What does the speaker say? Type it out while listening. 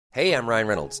Hey, I'm Ryan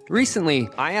Reynolds. Recently,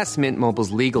 I asked Mint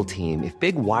Mobile's legal team if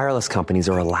big wireless companies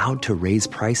are allowed to raise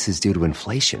prices due to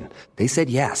inflation. They said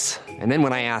yes. And then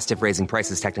when I asked if raising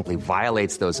prices technically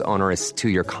violates those onerous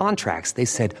two-year contracts, they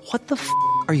said, "What the f***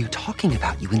 are you talking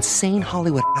about, you insane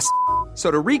Hollywood ass?" So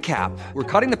to recap, we're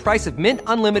cutting the price of Mint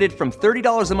Unlimited from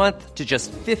 $30 a month to just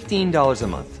 $15 a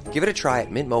month. Give it a try at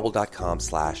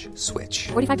mintmobile.com/switch.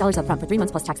 $45 up front for 3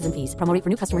 months plus taxes and fees. Promo rate for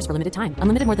new customers for limited time.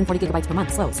 Unlimited more than 40 gigabytes per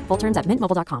month. Slows full terms at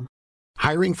mintmobile.com.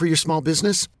 Hiring for your small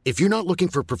business? If you're not looking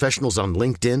for professionals on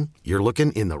LinkedIn, you're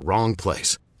looking in the wrong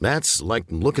place. That's like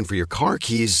looking for your car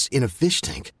keys in a fish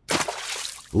tank.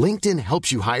 LinkedIn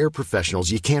helps you hire professionals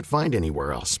you can't find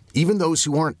anywhere else, even those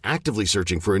who aren't actively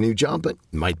searching for a new job but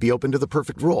might be open to the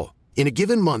perfect role. In a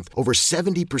given month, over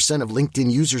 70% of LinkedIn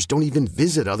users don't even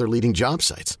visit other leading job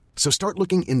sites. So start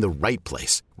looking in the right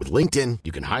place. With LinkedIn,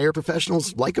 you can hire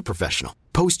professionals like a professional.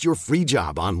 Post your free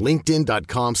job on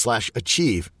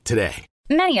linkedin.com/achieve today.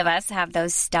 Many of us have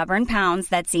those stubborn pounds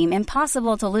that seem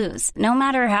impossible to lose, no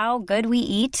matter how good we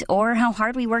eat or how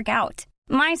hard we work out.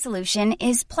 My solution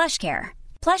is PlushCare.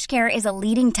 PlushCare is a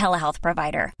leading telehealth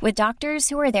provider with doctors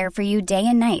who are there for you day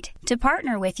and night to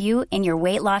partner with you in your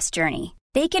weight loss journey.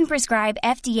 They can prescribe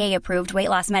FDA-approved weight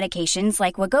loss medications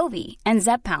like Wegovy and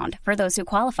Zepbound for those who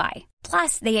qualify.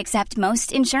 Plus, they accept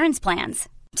most insurance plans.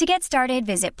 To get started,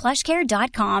 visit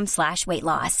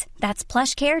plushcare.com/weightloss. That's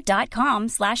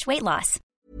plushcare.com/weightloss.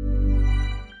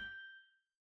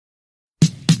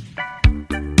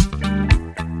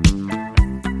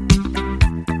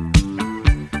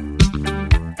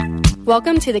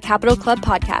 Welcome to the Capital Club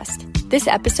podcast. This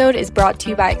episode is brought to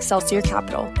you by Excelsior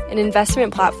Capital, an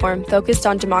investment platform focused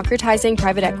on democratizing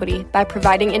private equity by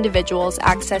providing individuals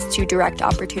access to direct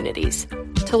opportunities.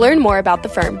 To learn more about the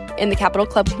firm and the Capital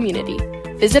Club community,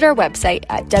 visit our website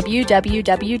at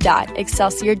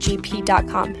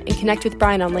www.excelsiorgp.com and connect with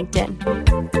Brian on LinkedIn.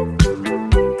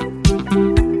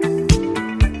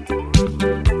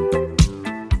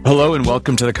 Hello and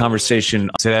welcome to the conversation.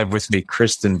 Today I have with me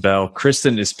Kristin Bell.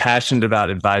 Kristin is passionate about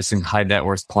advising high net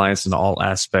worth clients in all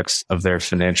aspects of their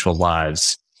financial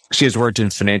lives. She has worked in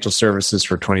financial services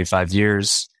for 25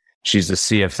 years. She's a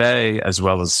CFA as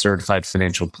well as certified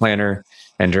financial planner.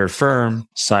 And her firm,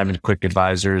 Simon Quick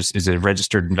Advisors, is a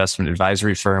registered investment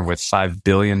advisory firm with $5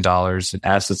 billion in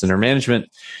assets under management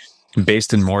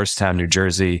based in Morristown, New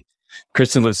Jersey.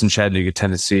 Kristin lives in Chattanooga,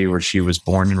 Tennessee, where she was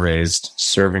born and raised,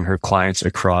 serving her clients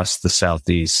across the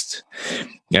Southeast.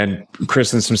 And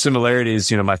Kristin, some similarities,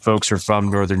 my folks are from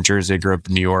Northern Jersey, grew up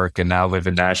in New York, and now live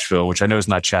in Nashville, which I know is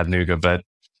not Chattanooga, but,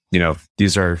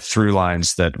 these are through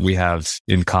lines that we have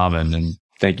in common. And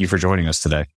thank you for joining us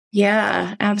today.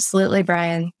 Yeah, absolutely,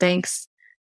 Brian. Thanks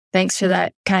for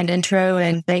that kind intro,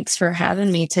 and thanks for having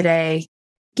me today.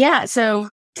 Yeah, so,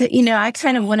 I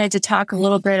kind of wanted to talk a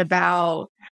little bit about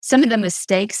some of the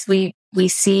mistakes we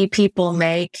see people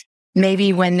make,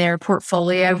 maybe when their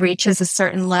portfolio reaches a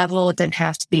certain level. It doesn't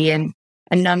have to be in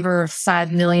a number of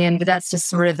 5 million, but that's just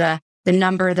sort of the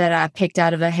number that I picked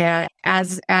out of a hat.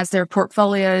 As their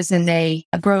portfolios and they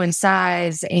grow in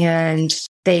size and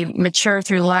they mature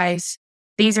through life,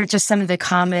 these are just some of the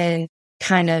common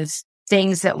kind of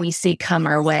things that we see come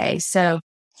our way. So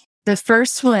the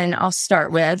first one I'll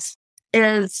start with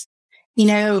is,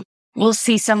 we'll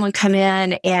see someone come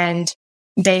in and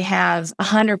they have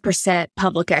 100%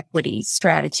 public equity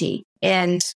strategy.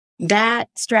 And that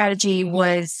strategy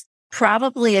was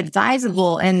probably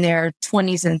advisable in their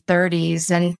 20s and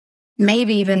 30s and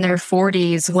maybe even their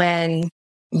 40s when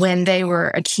they were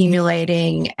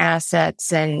accumulating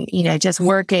assets and, just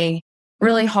working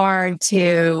really hard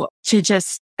to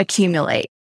just accumulate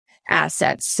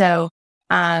assets. So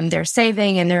they're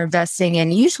saving and they're investing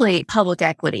in usually public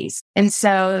equities. And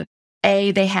so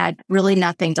they had really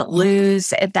nothing to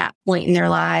lose at that point in their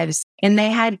lives, and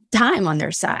they had time on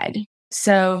their side.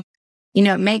 So,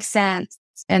 it makes sense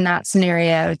in that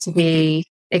scenario to be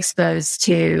exposed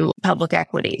to public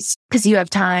equities because you have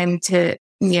time to,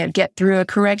 get through a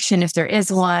correction if there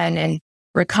is one and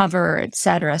recover, et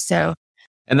cetera. So,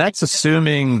 and that's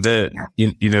assuming that,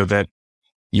 that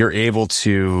you're able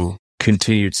to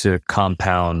continue to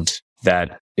compound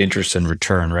that interest and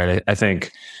return, right? I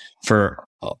think for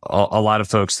a lot of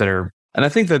folks that are, and I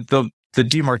think that the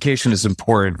demarcation is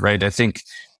important, right? I think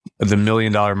the $1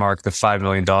 million mark, the $5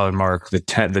 million mark, the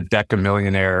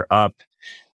decamillionaire up,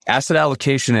 asset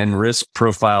allocation and risk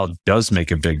profile does make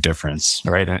a big difference,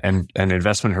 right? And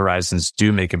investment horizons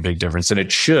do make a big difference, and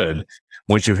it should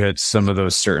once you hit some of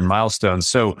those certain milestones.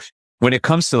 So when it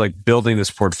comes to like building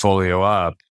this portfolio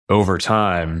up over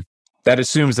time, that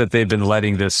assumes that they've been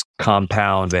letting this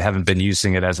compound. They haven't been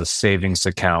using it as a savings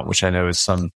account, which I know is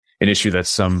some an issue that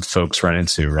some folks run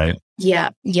into, right? Yeah,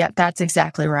 that's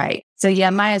exactly right. So yeah,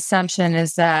 my assumption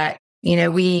is that,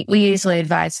 we usually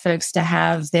advise folks to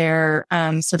have their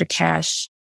sort of cash,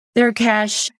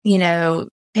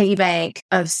 piggy bank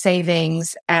of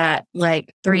savings at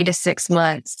like 3 to 6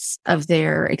 months of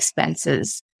their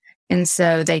expenses. And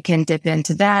so they can dip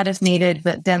into that if needed,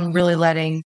 but then really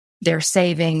letting their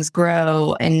savings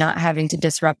grow and not having to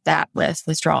disrupt that with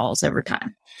withdrawals over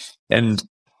time. And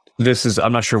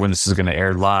I'm not sure when this is going to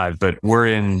air live, but we're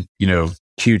in,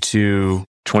 Q2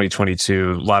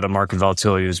 2022. A lot of market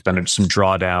volatility. There's been some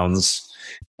drawdowns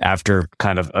after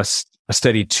kind of a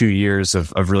steady 2 years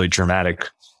of really dramatic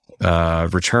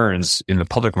returns in the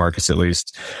public markets, at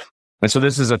least. And so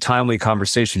this is a timely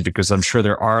conversation because I'm sure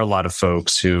there are a lot of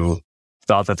folks who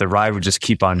thought that the ride would just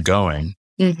keep on going.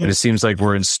 Mm-hmm. And it seems like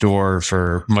we're in store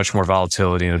for much more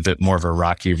volatility and a bit more of a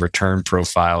rocky return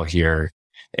profile here.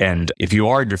 And if you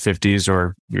are in your 50s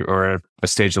or at a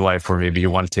stage of life where maybe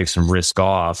you want to take some risk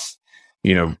off,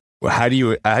 how do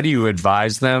you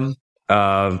advise them?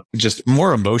 Just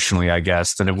more emotionally, I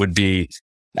guess, than it would be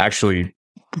actually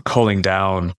culling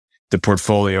down the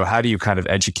portfolio. How do you kind of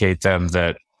educate them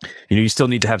that, you still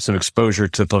need to have some exposure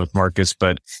to the public markets,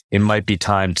 but it might be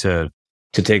time to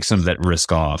take some of that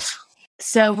risk off?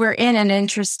 So we're in an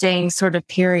interesting sort of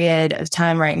period of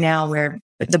time right now where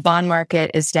the bond market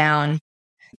is down,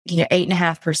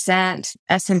 8.5%.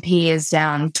 S&P is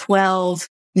down 12%.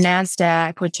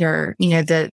 NASDAQ, which are,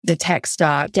 the tech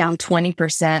stock, down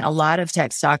 20%. A lot of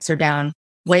tech stocks are down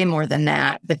way more than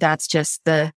that, but that's just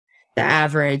the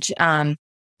average. And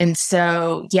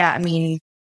so,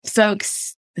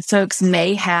 folks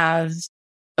may have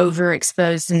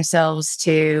overexposed themselves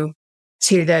to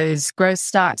those growth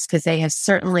stocks because they have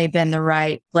certainly been the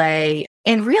right play.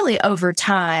 And really over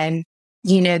time,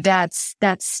 that's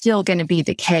still going to be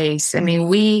the case. I mean,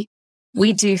 we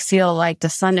do feel like the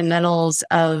fundamentals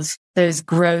of those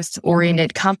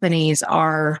growth-oriented companies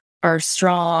are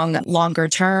strong longer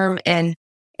term. And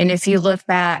if you look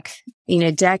back,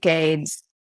 decades,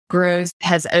 growth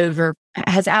has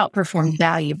outperformed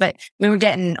value. But we were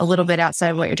getting a little bit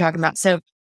outside of what you're talking about. So,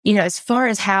 as far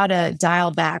as how to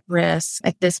dial back risk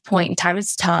at this point in time,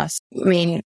 it's tough. I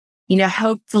mean,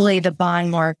 hopefully the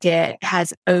bond market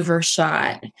has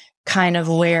overshot kind of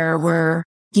where we're,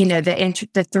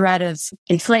 the threat of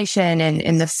inflation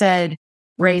and the Fed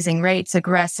raising rates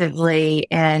aggressively.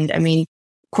 And I mean,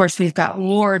 of course, we've got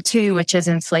war too, which is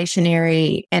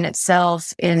inflationary in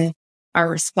itself in our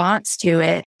response to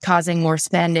it, causing more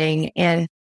spending. And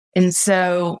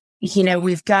so,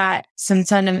 we've got some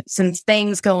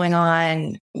things going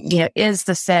on. Is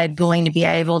the Fed going to be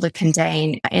able to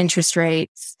contain interest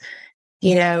rates?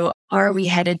 Are we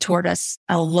headed toward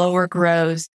a lower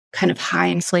growth, kind of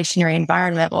high inflationary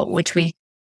environment, which we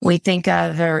think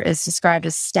of or is described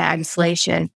as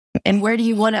stagflation? And where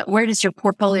does your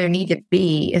portfolio need to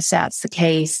be if that's the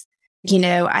case?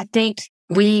 I think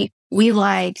we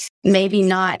like maybe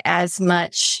not as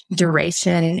much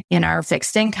duration in our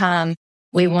fixed income.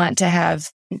 We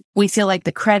feel like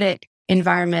the credit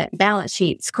environment balance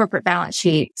sheets, corporate balance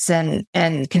sheets and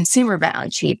consumer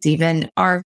balance sheets even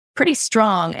are pretty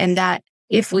strong. And that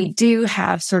if we do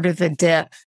have sort of a dip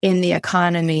in the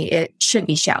economy, it should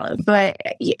be shallow, but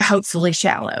hopefully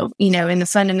shallow. In the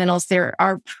fundamentals, there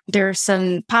are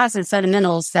some positive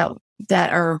fundamentals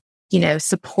that are,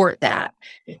 support that.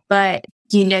 But,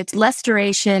 less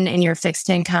duration in your fixed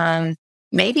income,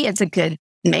 maybe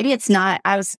it's not.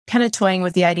 I was kind of toying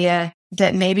with the idea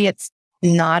that maybe it's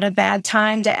not a bad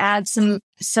time to add some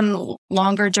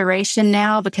longer duration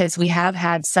now because we have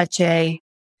had such a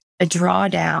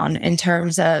drawdown in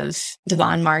terms of the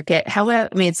bond market. However,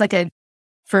 I mean, it's like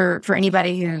for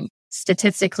anybody who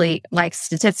statistically likes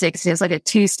statistics, it's like a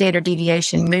 2 standard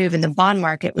deviation move in the bond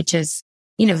market, which is,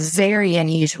 very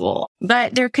unusual.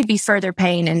 But there could be further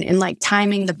pain and like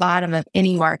timing the bottom of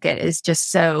any market is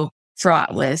just so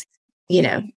fraught with,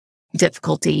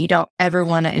 difficulty. You don't ever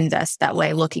want to invest that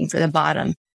way looking for the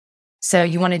bottom. So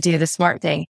you want to do the smart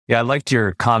thing. Yeah, I liked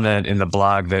your comment in the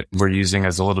blog that we're using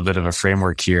as a little bit of a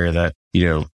framework here that,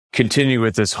 continue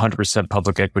with this 100%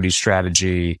 public equity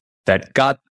strategy that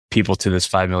got people to this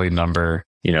 5 million number,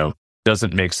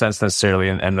 doesn't make sense necessarily.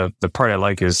 And the part I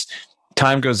like is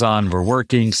time goes on, we're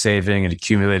working, saving, and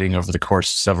accumulating over the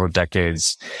course of several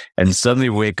decades. And suddenly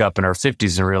we wake up in our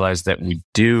 50s and realize that we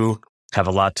do have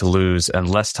a lot to lose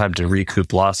and less time to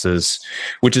recoup losses,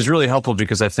 which is really helpful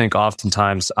because I think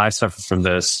oftentimes I suffer from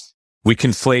this. We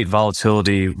conflate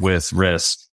volatility with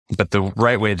risk, but the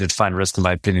right way to define risk, in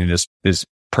my opinion, is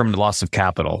permanent loss of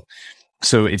capital.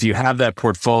 So if you have that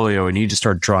portfolio and you just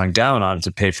start drawing down on it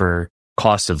to pay for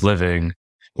cost of living,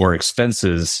 or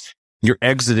expenses, you're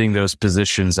exiting those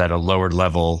positions at a lower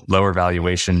level, lower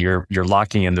valuation. You're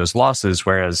locking in those losses.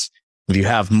 Whereas if you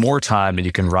have more time and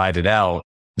you can ride it out,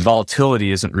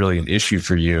 volatility isn't really an issue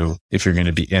for you if you're going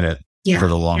to be in it for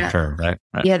the long term, right?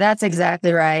 Yeah, that's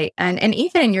exactly right. And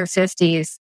even in your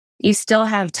 50s, you still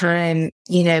have time,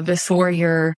 before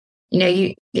you're,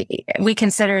 we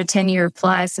consider a 10-year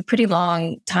plus a pretty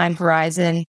long time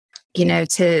horizon,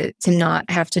 to not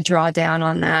have to draw down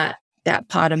on that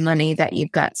pot of money that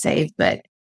you've got saved. But,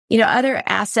 other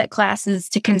asset classes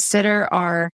to consider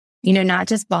are, not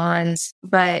just bonds,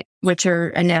 but which are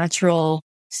a natural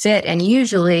fit and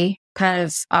usually kind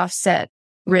of offset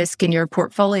risk in your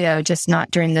portfolio, just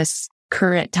not during this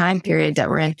current time period that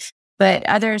we're in. But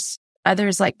others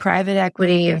like private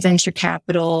equity, venture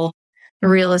capital,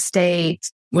 real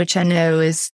estate, which I know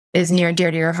is near and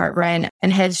dear to your heart, Ryan,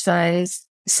 and hedge funds.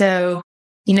 So,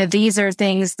 these are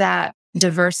things that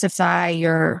diversify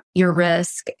your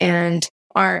risk and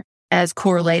aren't as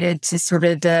correlated to sort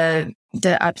of the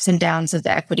ups and downs of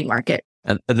the equity market.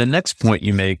 And the next point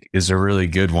you make is a really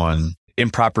good one.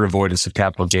 Improper avoidance of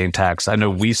capital gain tax. I know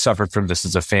we suffered from this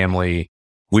as a family.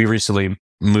 We recently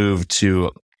moved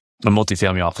to a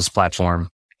multifamily office platform.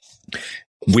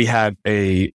 We had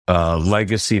a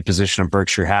legacy position of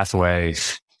Berkshire Hathaway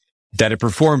that it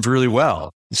performed really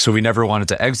well. So we never wanted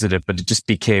to exit it, but it just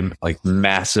became like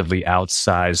massively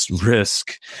outsized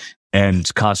risk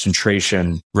and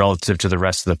concentration relative to the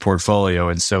rest of the portfolio.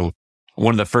 And so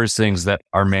one of the first things that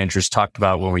our managers talked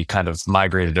about when we kind of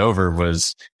migrated over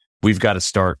was we've got to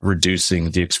start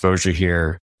reducing the exposure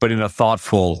here, but in a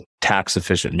thoughtful, tax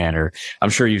efficient manner. I'm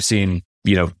sure you've seen,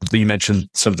 you mentioned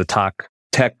some of the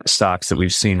tech stocks that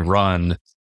we've seen run,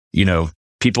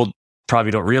 people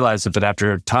probably don't realize it, but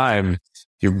after a time,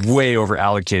 you're way over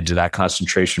allocated to that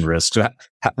concentration risk. So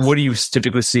what do you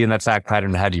typically see in that fact pattern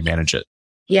and how do you manage it?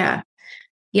 Yeah.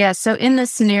 Yeah. So in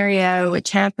this scenario, which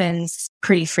happens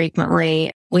pretty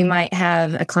frequently, we might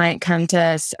have a client come to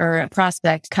us or a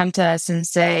prospect come to us and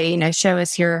say, show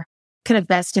us your kind of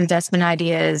best investment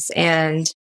ideas.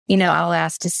 And, I'll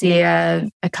ask to see a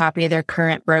copy of their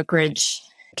current brokerage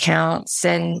accounts.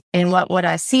 And what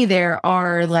I see there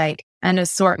are like an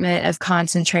assortment of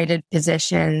concentrated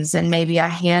positions and maybe a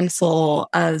handful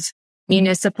of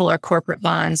municipal or corporate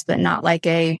bonds, but not like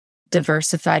a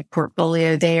diversified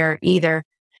portfolio there either.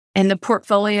 And the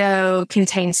portfolio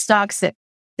contains stocks that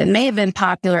may have been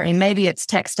popular, and maybe it's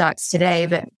tech stocks today,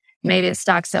 but maybe it's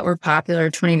stocks that were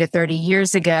popular 20 to 30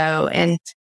 years ago. And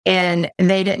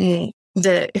they didn't,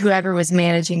 whoever was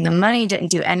managing the money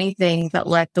didn't do anything but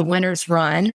let the winners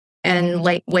run and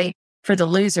wait for the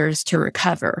losers to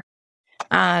recover.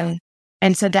 And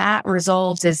so that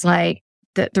result is like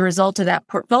the result of that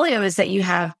portfolio is that you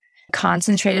have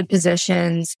concentrated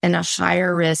positions in a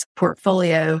higher risk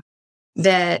portfolio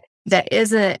that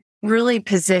isn't really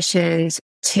positioned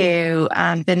to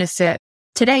benefit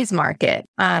today's market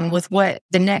with what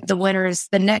the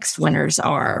next winners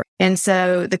are. And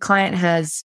so the client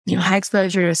has high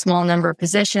exposure to a small number of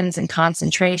positions and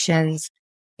concentrations,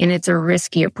 and it's a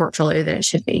riskier portfolio than it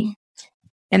should be.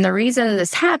 And the reason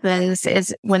this happens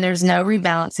is when there's no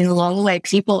rebalancing along the way.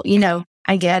 People,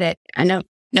 I get it. I know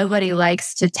nobody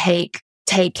likes to take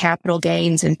capital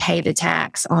gains and pay the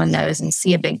tax on those and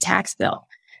see a big tax bill.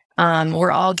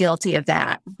 We're all guilty of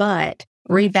that, but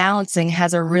rebalancing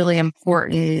has a really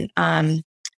important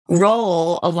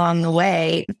role along the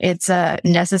way. It's a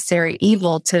necessary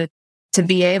evil to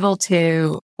be able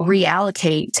to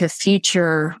reallocate to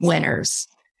future winners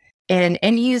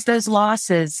and use those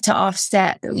losses to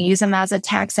offset, use them as a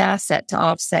tax asset to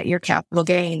offset your capital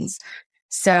gains.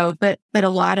 So, but a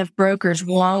lot of brokers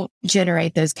won't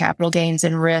generate those capital gains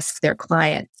and risk their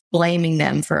clients, blaming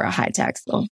them for a high tax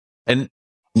bill. And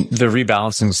the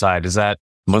rebalancing side, is that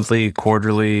monthly,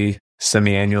 quarterly,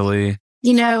 semi-annually?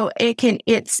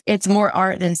 It's more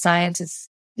art than science. It's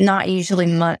not usually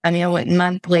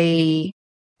monthly,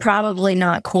 probably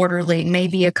not quarterly,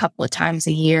 maybe a couple of times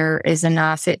a year is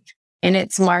enough. And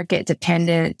it's market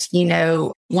dependent.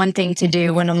 One thing to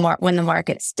do when the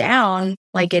market's down,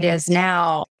 like it is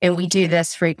now, and we do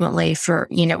this frequently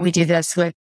we do this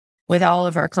with all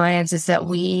of our clients, is that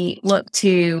we look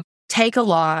to take a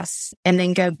loss and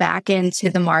then go back into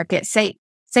the market. Say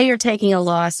you're taking a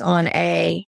loss on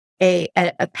a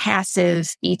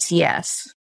passive ETF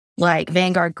like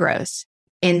Vanguard Growth,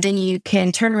 and then you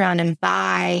can turn around and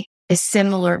buy a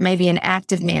similar, maybe an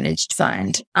active managed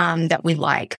fund that we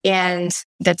like, and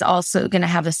that's also going to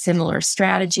have a similar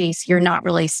strategy. So you're not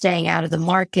really staying out of the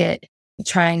market,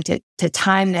 trying to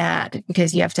time that,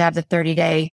 because you have to have the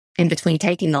 30-day in between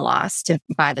taking the loss to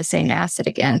buy the same asset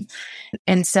again.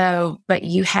 And so, but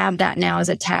you have that now as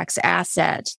a tax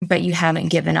asset, but you haven't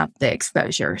given up the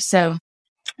exposure. So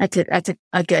that's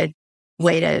a good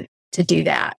way to do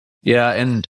that. Yeah.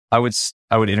 And I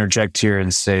would interject here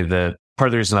and say that part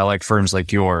of the reason I like firms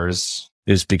like yours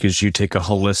is because you take a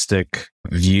holistic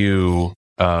view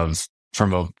of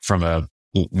from a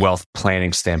wealth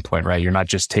planning standpoint, right? You're not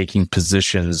just taking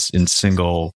positions in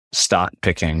single stock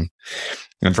picking.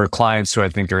 And for clients who I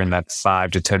think are in that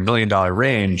 $5 to $10 million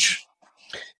range,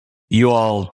 you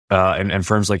all and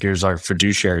firms like yours are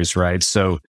fiduciaries, right?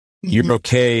 So you're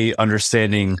okay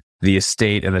understanding the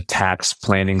estate and the tax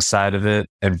planning side of it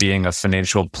and being a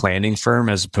financial planning firm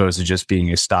as opposed to just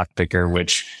being a stock picker,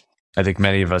 which I think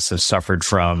many of us have suffered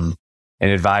from an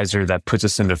advisor that puts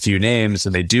us into a few names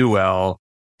and they do well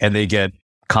and they get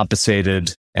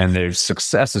compensated and their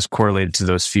success is correlated to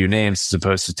those few names as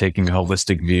opposed to taking a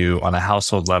holistic view on a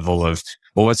household level of,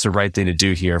 well, what's the right thing to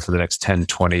do here for the next 10,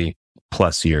 20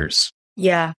 plus years?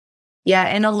 Yeah. Yeah.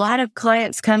 And a lot of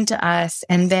clients come to us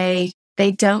and they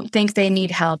don't think they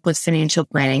need help with financial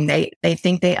planning. They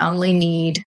think they only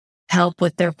need help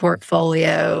with their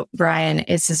portfolio. Brian,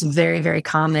 it's just very, very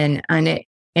common. And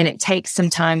it takes some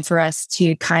time for us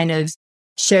to kind of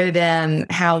show them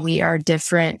how we are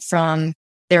different from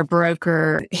their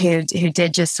broker who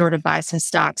did just sort of buy some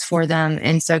stocks for them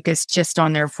and focus just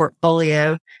on their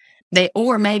portfolio.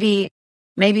 Maybe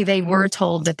they were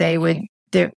told that they would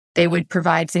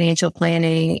provide financial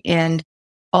planning and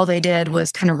all they did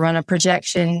was kind of run a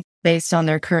projection based on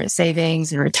their current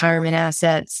savings and retirement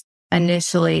assets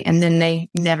initially, and then they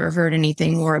never heard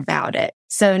anything more about it.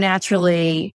 So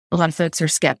naturally, a lot of folks are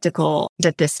skeptical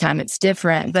that this time it's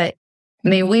different. But I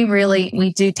mean,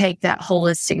 we do take that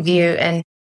holistic view. And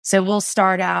so we'll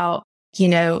start out,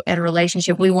 at a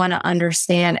relationship. We want to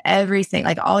understand everything,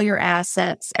 like all your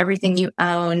assets, everything you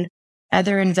own,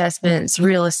 other investments,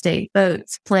 real estate,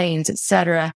 boats, planes,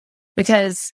 etc.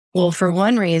 Because, well, for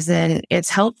one reason, it's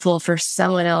helpful for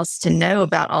someone else to know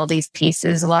about all these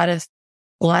pieces. A lot of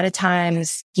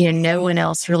times, no one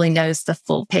else really knows the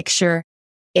full picture.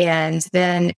 And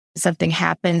then something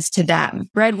happens to that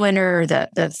breadwinner,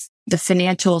 the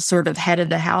financial sort of head of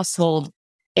the household.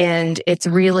 And it's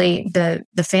really, the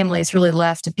family is really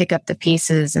left to pick up the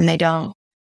pieces and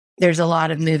there's a lot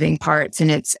of moving parts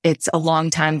and it's a long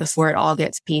time before it all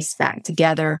gets pieced back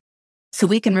together. So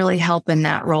we can really help in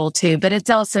that role too, but it's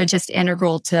also just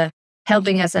integral to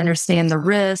helping us understand the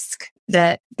risk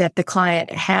that the client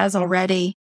has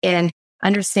already and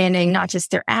understanding not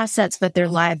just their assets, but their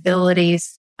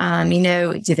liabilities.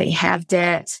 Do they have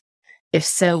debt? If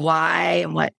so, why?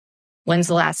 And when's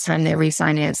the last time they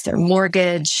refinanced their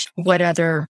mortgage? What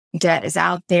other debt is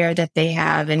out there that they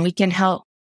have? And we can help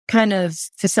kind of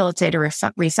facilitate a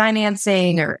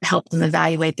refinancing or help them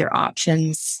evaluate their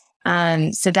options.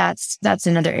 So that's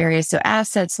another area. So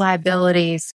assets,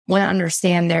 liabilities, want to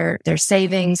understand their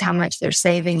savings, how much they're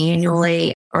saving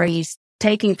annually, or are you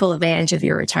taking full advantage of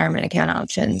your retirement account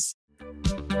options?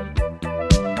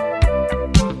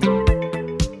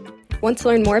 Want to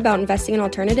learn more about investing in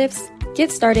alternatives?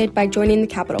 Get started by joining the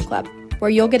Capital Club,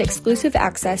 where you'll get exclusive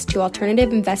access to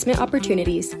alternative investment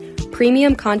opportunities,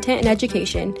 premium content and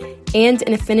education, and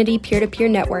an affinity peer-to-peer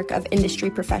network of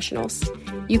industry professionals.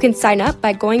 You can sign up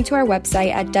by going to our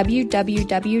website at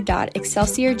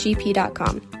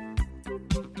www.excelsiorgp.com.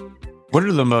 What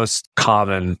are the most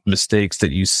common mistakes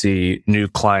that you see new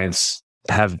clients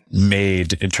have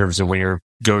made in terms of when you're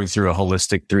going through a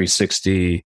holistic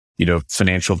 360,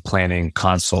 financial planning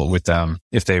consult with them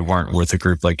if they weren't with a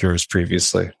group like yours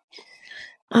previously?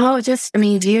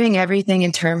 Viewing everything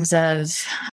in terms of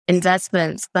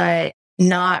investments, but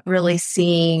not really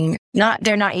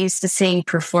they're not used to seeing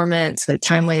performance with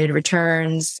time-weighted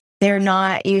returns. They're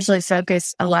not usually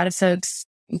focused, a lot of folks,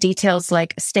 details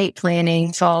like estate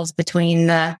planning falls between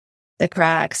the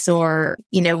cracks or,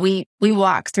 we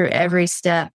walk through every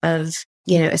step of,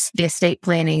 the estate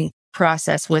planning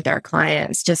process with our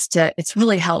clients. It's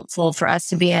really helpful for us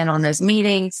to be in on those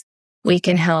meetings. We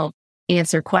can help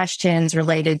answer questions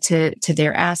related to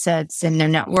their assets and their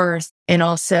net worth, and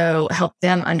also help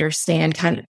them understand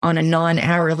kind of on a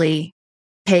non-hourly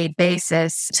paid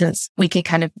basis, since we can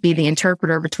kind of be the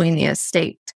interpreter between the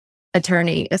estate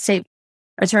attorney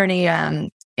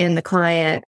and the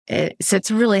client. So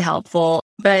it's really helpful.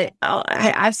 But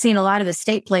I've seen a lot of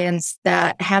estate plans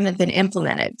that haven't been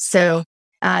implemented. So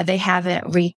they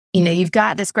haven't you've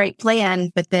got this great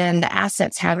plan, but then the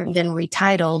assets haven't been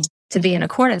retitled to be in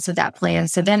accordance with that plan.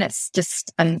 So then it's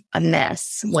just a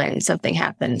mess when something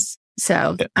happens.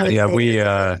 So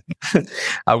I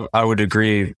would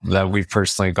agree that we've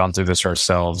personally gone through this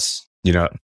ourselves.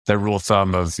 The rule of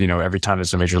thumb of, every time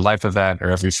there's a major life event or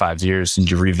every 5 years and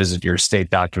you revisit your estate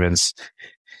documents,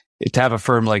 to have a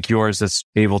firm like yours that's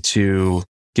able to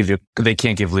they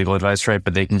can't give legal advice, right?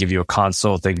 But they can give you a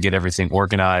consult, they can get everything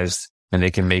organized, and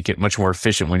they can make it much more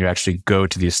efficient when you actually go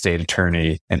to the estate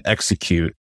attorney and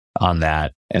execute on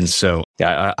that. And so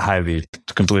I highly,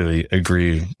 completely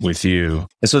agree with you.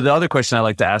 And so the other question I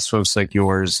like to ask folks like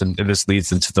yours, and this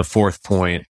leads into the fourth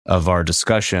point of our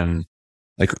discussion,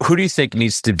 like, who do you think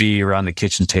needs to be around the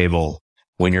kitchen table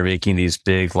when you're making these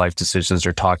big life decisions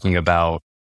or talking about,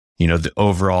 the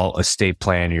overall estate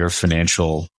plan, your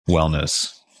financial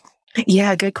wellness?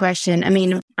 Yeah, good question. I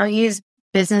mean, I'll use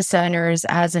business owners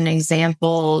as an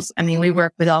example. I mean, we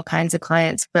work with all kinds of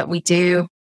clients, but we do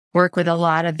work with a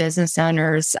lot of business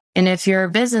owners. And if you're a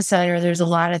business owner, there's a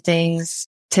lot of things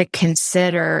to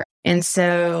consider. And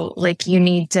so you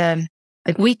need to,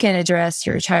 we can address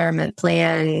your retirement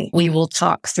plan. We will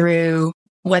talk through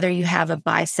whether you have a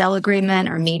buy-sell agreement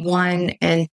or need one.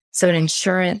 And so an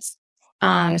insurance,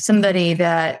 somebody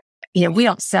that, we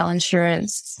don't sell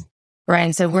insurance, right?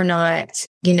 And so we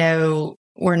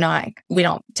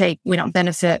don't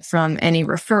benefit from any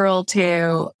referral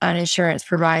to an insurance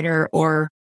provider, or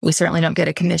we certainly don't get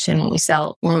a commission when we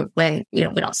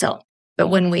don't sell. But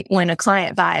when a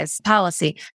client buys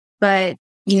policy, but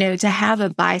to have a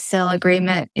buy-sell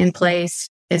agreement in place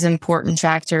is an important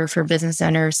factor for business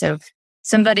owners. So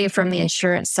somebody from the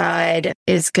insurance side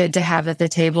is good to have at the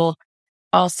table.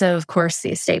 Also, of course,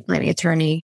 the estate planning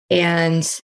attorney. And,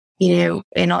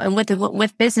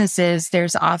 with businesses,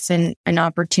 there's often an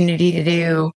opportunity to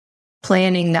do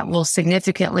planning that will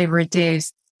significantly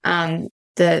reduce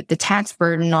the tax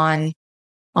burden on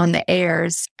the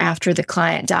heirs after the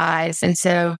client dies. And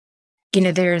so,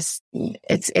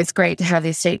 it's great to have the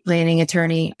estate planning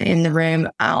attorney in the room.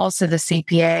 Also, the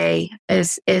CPA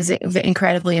is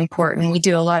incredibly important. We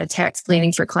do a lot of tax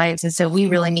planning for clients. And so we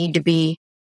really need to be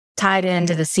tied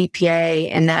into the CPA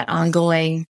and that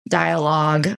ongoing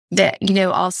dialogue. That,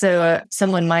 also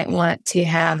someone might want to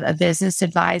have a business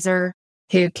advisor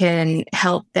who can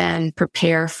help them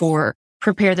prepare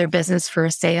their business for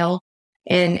a sale.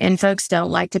 And folks don't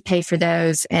like to pay for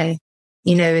those. And,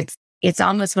 it's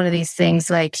almost one of these things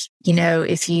like,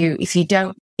 if you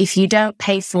don't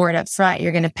pay for it up front,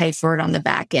 you're going to pay for it on the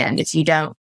back end. If you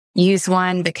don't use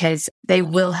one, because they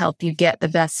will help you get the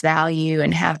best value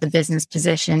and have the business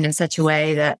positioned in such a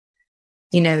way that,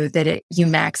 you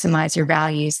maximize your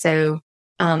value. So,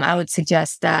 I would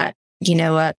suggest that,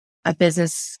 a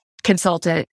business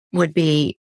consultant would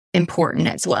be important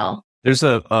as well. There's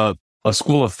a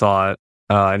school of thought.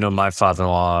 I know my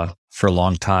father-in-law for a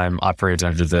long time operated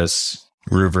under this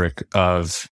rubric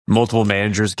of multiple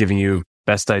managers giving you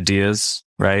best ideas,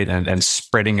 right? And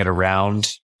spreading it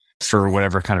around for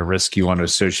whatever kind of risk you want to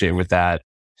associate with that.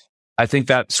 I think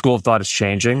that school of thought is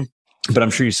changing, but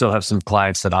I'm sure you still have some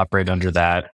clients that operate under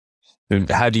that.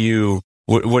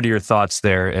 What are your thoughts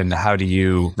there, and how do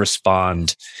you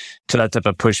respond to that type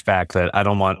of pushback that I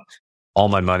don't want all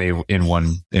my money in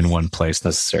one place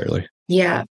necessarily?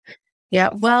 Yeah.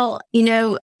 Well,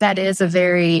 that is a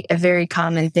very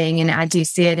common thing. And I do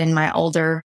see it in my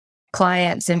older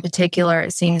clients in particular.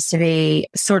 It seems to be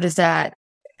sort of that,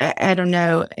 I don't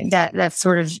know, that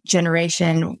sort of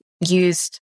generation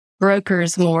used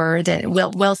brokers more than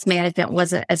wealth management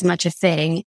wasn't as much a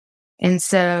thing. And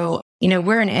so,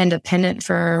 we're an independent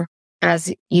firm,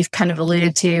 as you've kind of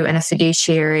alluded to, and a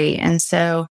fiduciary. And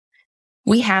so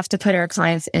we have to put our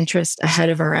clients' interest ahead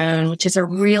of our own, which is a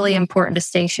really important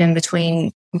distinction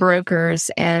between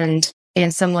brokers and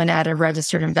someone at a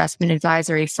registered investment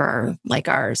advisory firm like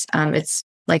ours. It's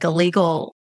like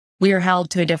we are held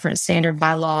to a different standard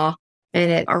by law,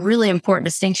 and it's a really important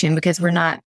distinction because we're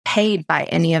not paid by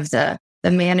any of the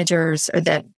managers, or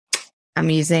that I'm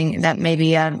using that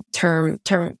maybe a term,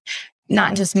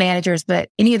 not just managers, but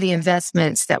any of the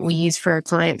investments that we use for our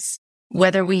clients.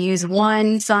 Whether we use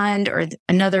one fund or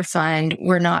another fund,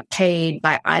 we're not paid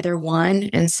by either one.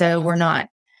 And so we're not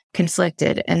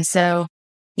conflicted. And so,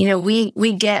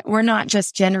 we're not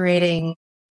just generating,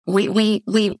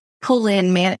 we pull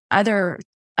in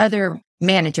other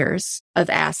managers of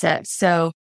assets.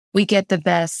 So we get the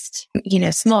best,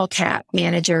 small cap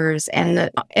managers and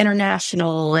the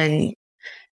international and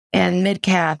mid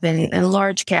cap and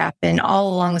large cap and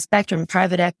all along the spectrum,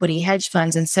 private equity, hedge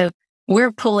funds. And so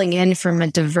we're pulling in from a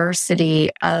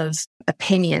diversity of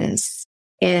opinions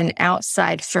in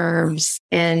outside firms.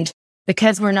 And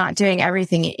because we're not doing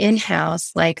everything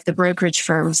in-house like the brokerage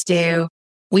firms do,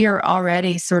 we are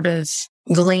already sort of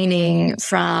gleaning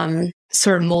from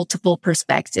sort of multiple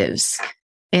perspectives.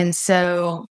 And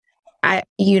so I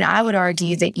would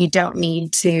argue that you don't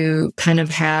need to kind of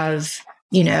have,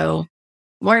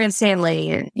 Morgan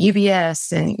Stanley and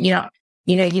UBS and,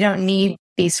 you don't need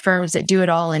these firms that do it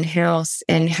all in-house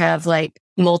and have like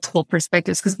multiple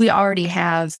perspectives, because we already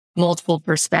have multiple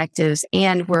perspectives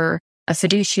and we're a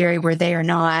fiduciary where they are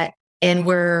not. And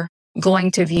we're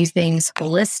going to view things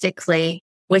holistically,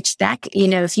 which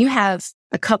if you have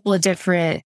a couple of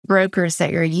different brokers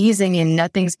that you're using and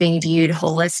nothing's being viewed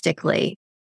holistically,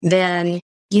 then,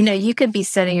 you could be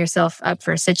setting yourself up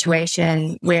for a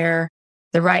situation where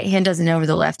the right hand doesn't know what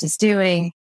the left is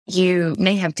doing. You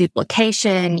may have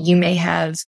duplication. You may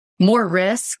have more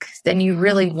risk than you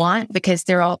really want because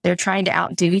they're trying to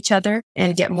outdo each other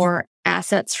and get more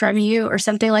assets from you or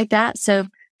something like that. So,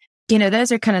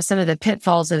 those are kind of some of the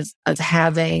pitfalls of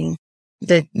having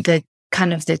the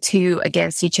kind of the two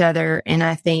against each other. And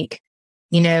I think,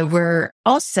 we're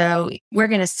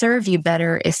going to serve you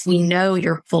better if we know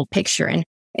your full picture.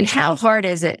 And how hard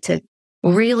is it to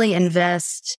really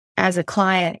invest as a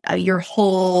client, your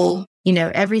whole,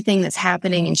 everything that's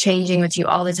happening and changing with you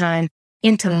all the time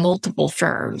into multiple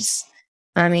firms?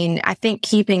 I mean, I think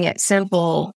keeping it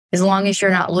simple, as long as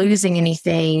you're not losing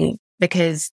anything,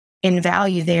 because in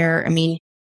value there, I mean,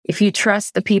 if you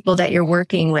trust the people that you're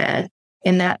working with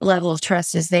and that level of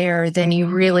trust is there, then you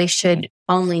really should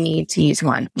only need to use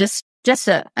one.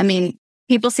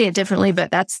 People see it differently,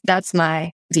 but that's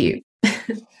my view.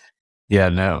 Yeah,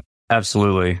 no,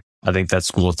 absolutely. I think that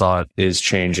school of thought is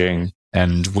changing.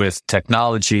 And with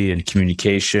technology and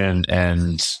communication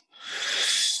and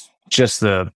just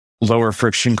the lower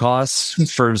friction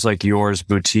costs, firms like yours,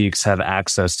 boutiques, have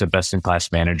access to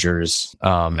best-in-class managers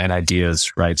and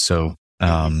ideas, right? So,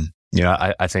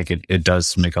 I think it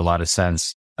does make a lot of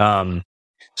sense.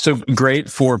 So great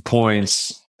 4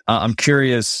 points. I'm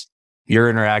curious, you're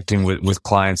interacting with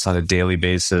clients on a daily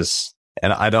basis,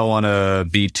 and I don't want to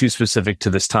be too specific to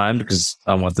this time because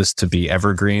I want this to be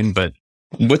evergreen, but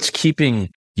what's keeping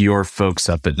your folks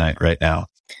up at night right now?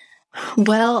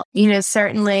 Well,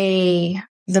 certainly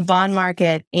the bond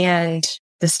market and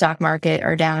the stock market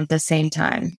are down at the same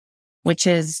time, which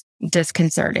is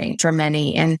disconcerting for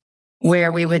many. And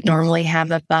where we would normally have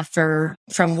a buffer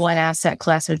from one asset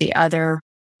class or the other.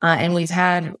 And we've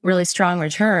had really strong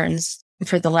returns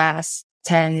for the last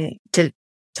 10 to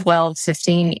 12,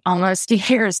 15, almost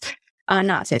years.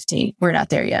 Not 15. We're not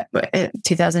there yet, but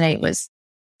 2008 was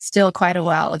still quite a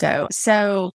while ago.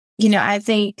 So, I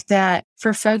think that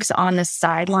for folks on the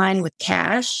sideline with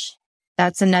cash,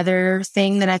 that's another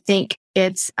thing that I think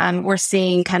we're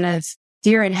seeing kind of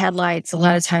deer in headlights a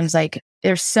lot of times. Like,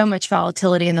 there's so much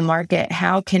volatility in the market.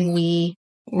 How can we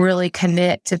really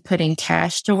commit to putting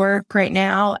cash to work right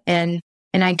now? And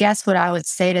I guess what I would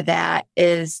say to that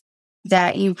is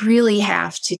that you really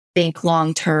have to think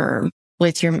long term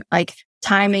with your,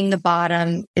 timing the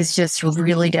bottom is just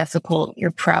really difficult.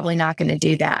 You're probably not going to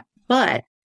do that. But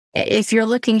if you're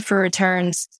looking for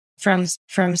returns from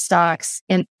stocks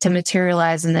to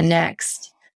materialize in the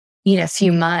next,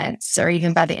 few months or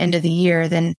even by the end of the year,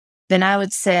 then I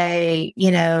would say,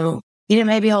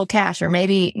 maybe hold cash, or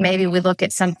maybe we look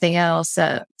at something else,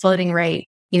 a floating rate,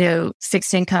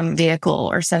 fixed income vehicle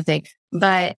or something.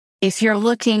 But if you're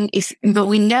but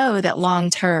we know that long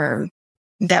term,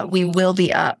 that we will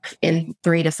be up in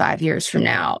 3 to 5 years from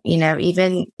now,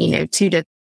 even, 2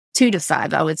 to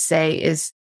 5, I would say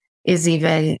is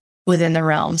even within the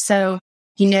realm. So,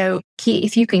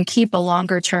 if you can keep a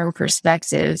longer term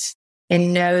perspective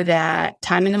and know that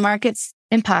time in the market's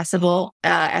impossible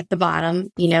at the bottom,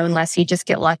 unless you just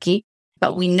get lucky.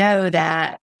 But we know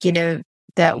that,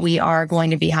 that we are going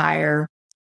to be higher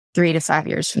 3 to 5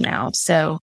 years from now.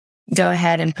 So go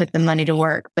ahead and put the money to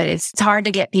work. But it's hard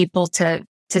to get people to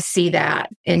see that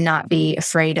and not be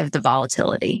afraid of the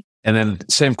volatility. And then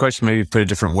same question, maybe put a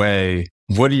different way.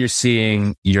 What are you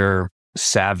seeing your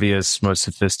savviest, most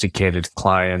sophisticated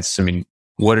clients? I mean,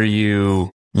 what are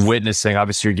you witnessing?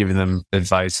 Obviously, you're giving them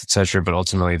advice, et cetera, but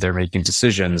ultimately they're making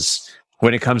decisions.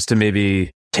 When it comes to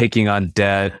maybe taking on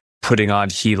debt, putting on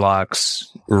HELOCs,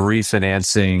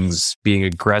 refinancings, being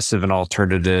aggressive in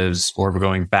alternatives, or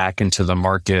going back into the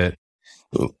market,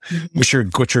 what's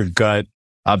your gut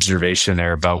observation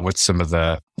there about what some of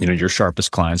the, your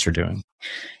sharpest clients are doing?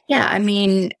 Yeah, I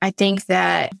mean, I think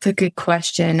that's a good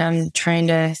question. I'm trying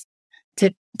to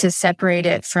separate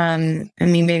it from,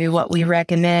 maybe what we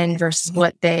recommend versus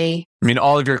what they...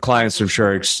 all of your clients, I'm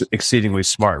sure, are exceedingly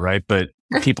smart, right? But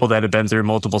people that have been through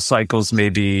multiple cycles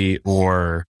maybe,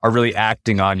 or are really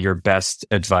acting on your best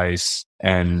advice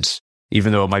and,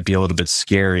 even though it might be a little bit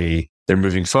scary, they're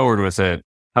moving forward with it.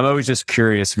 I'm always just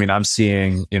curious. I mean, I'm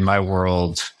seeing in my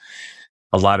world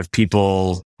a lot of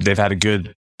people, they've had a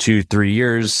good 2-3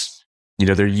 years.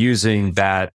 They're using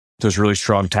those really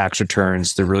strong tax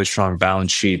returns, the really strong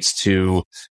balance sheets to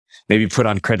maybe put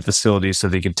on credit facilities so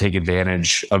they can take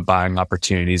advantage of buying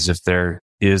opportunities if there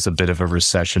is a bit of a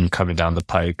recession coming down the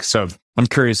pike. So I'm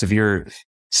curious if you're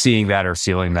seeing that or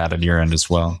feeling that on your end as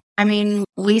well. I mean,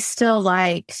 we still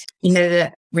like,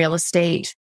 the real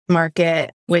estate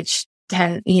market, which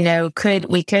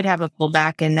we could have a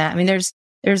pullback in that. I mean,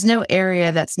 there's no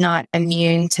area that's not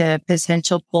immune to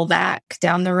potential pullback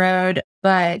down the road.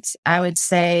 But I would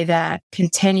say that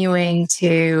continuing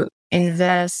to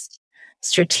invest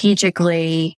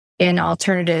strategically in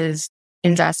alternative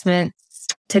investments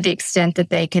to the extent that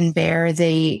they can bear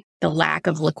the lack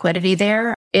of liquidity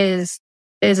there is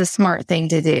a smart thing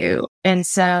to do. And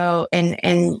so,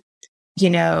 in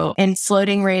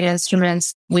floating rate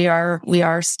instruments, we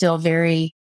are still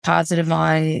very positive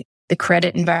on the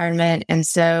credit environment. And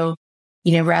so,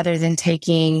 rather than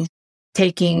taking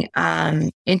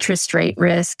interest rate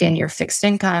risk in your fixed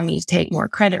income, you take more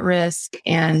credit risk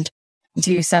and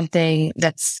do something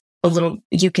that's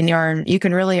you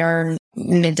can really earn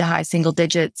mid to high single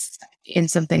digits in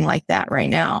something like that right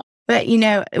now. But,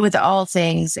 with all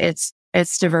things, it's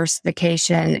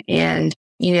diversification and,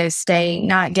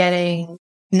 not getting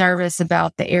nervous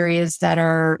about the areas that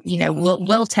are,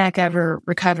 will tech ever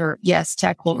recover? Yes,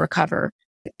 tech will recover.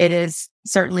 It is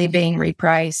certainly being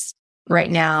repriced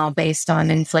right now based on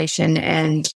inflation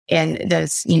and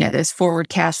those forward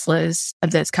cash flows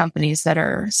of those companies that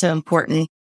are so important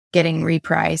getting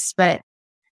repriced. But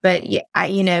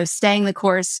staying the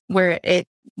course where it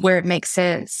makes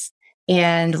sense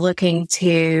and looking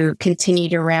to continue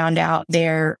to round out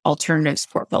their alternatives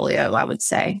portfolio, I would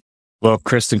say. Well,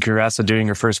 Kristin, congrats on doing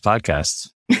your first podcast.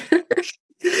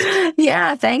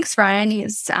 Yeah, thanks, Brian.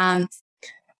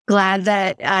 Glad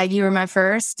that you were my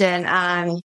first,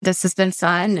 and this has been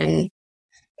fun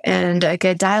and a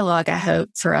good dialogue, I hope,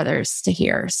 for others to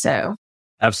hear. So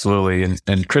absolutely.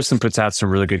 And Kristin puts out some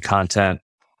really good content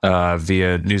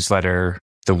via newsletter.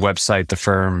 The website, the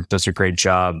firm does a great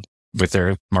job with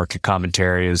their market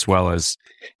commentary, as well as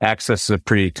access to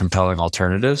pretty compelling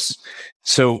alternatives.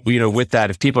 So, with that,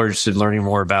 if people are interested in learning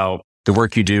more about the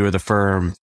work you do or the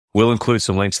firm, we'll include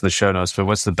some links in the show notes, but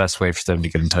what's the best way for them to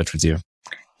get in touch with you?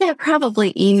 Yeah,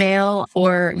 probably email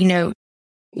or,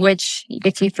 which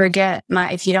if you can't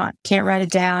write it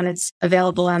down, it's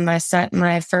available on my firm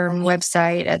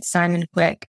website at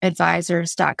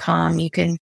simonquickadvisors.com. You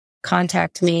can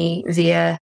contact me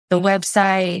via the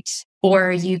website,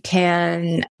 or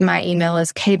my email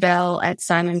is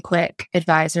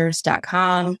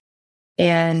kbell@simonquickadvisors.com.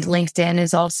 And LinkedIn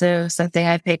is also something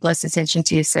I pay close attention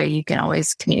to. So you can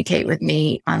always communicate with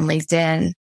me on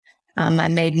LinkedIn. My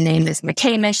maiden name is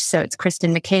McCamish, so it's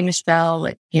Kristin McCamish Bell.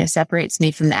 It separates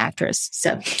me from the actress.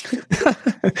 So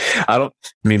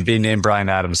being named Brian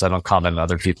Adams, I don't comment on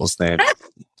other people's names.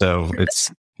 So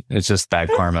it's just bad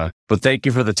karma. But thank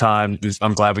you for the time.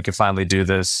 I'm glad we could finally do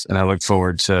this, and I look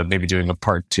forward to maybe doing a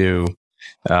part 2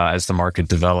 as the market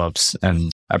develops.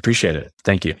 And I appreciate it.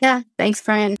 Thank you. Yeah, thanks,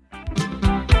 Brian.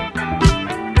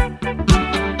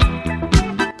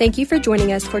 Thank you for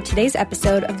joining us for today's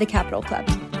episode of the Capital Club.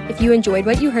 If you enjoyed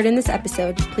what you heard in this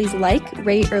episode, please like,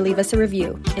 rate, or leave us a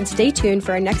review, and stay tuned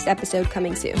for our next episode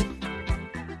coming soon.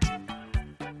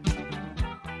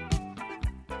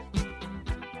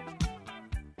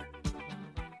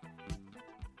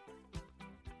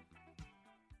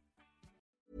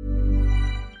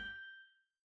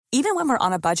 Even when we're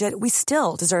on a budget, we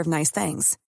still deserve nice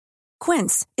things.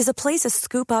 Quince is a place to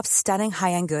scoop up stunning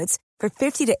high-end goods for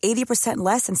 50 to 80%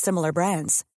 less than similar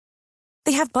brands.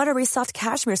 They have buttery soft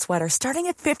cashmere sweaters starting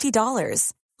at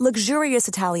 $50, luxurious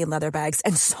Italian leather bags,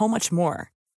 and so much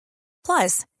more.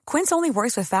 Plus, Quince only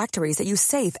works with factories that use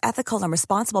safe, ethical, and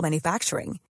responsible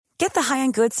manufacturing. Get the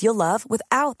high-end goods you'll love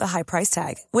without the high price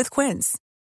tag with Quince.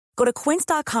 Go to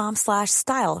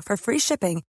quince.com/style for free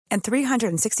shipping and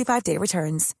 365-day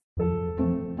returns.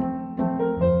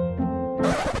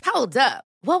 Hold up.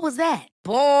 What was that?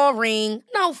 Boring.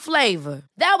 No flavor.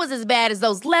 That was as bad as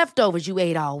those leftovers you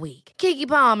ate all week. Keke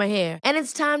Palmer here. And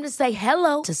it's time to say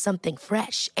hello to something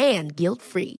fresh and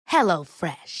guilt-free. Hello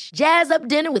Fresh. Jazz up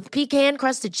dinner with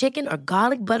pecan-crusted chicken or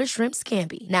garlic butter shrimp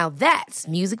scampi. Now that's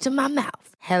music to my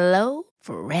mouth. Hello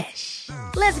Fresh.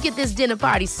 Let's get this dinner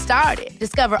party started.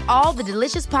 Discover all the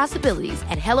delicious possibilities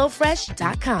at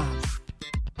hellofresh.com.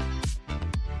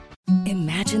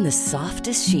 Imagine the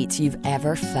softest sheets you've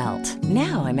ever felt.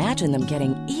 Now imagine them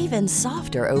getting even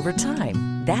softer over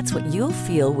time. That's what you'll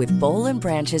feel with Boll &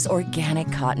 Branch's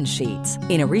organic cotton sheets.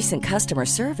 In a recent customer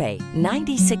survey,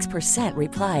 96%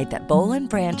 replied that Boll &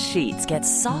 Branch sheets get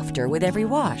softer with every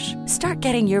wash. Start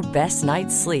getting your best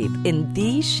night's sleep in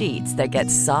these sheets that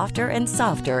get softer and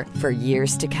softer for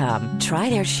years to come. Try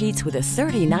their sheets with a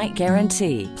 30-night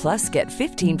guarantee. Plus, get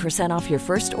 15% off your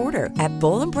first order at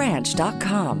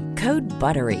bollandbranch.com. Code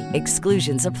BUTTERY.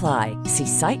 Exclusions apply. See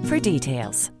site for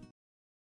details.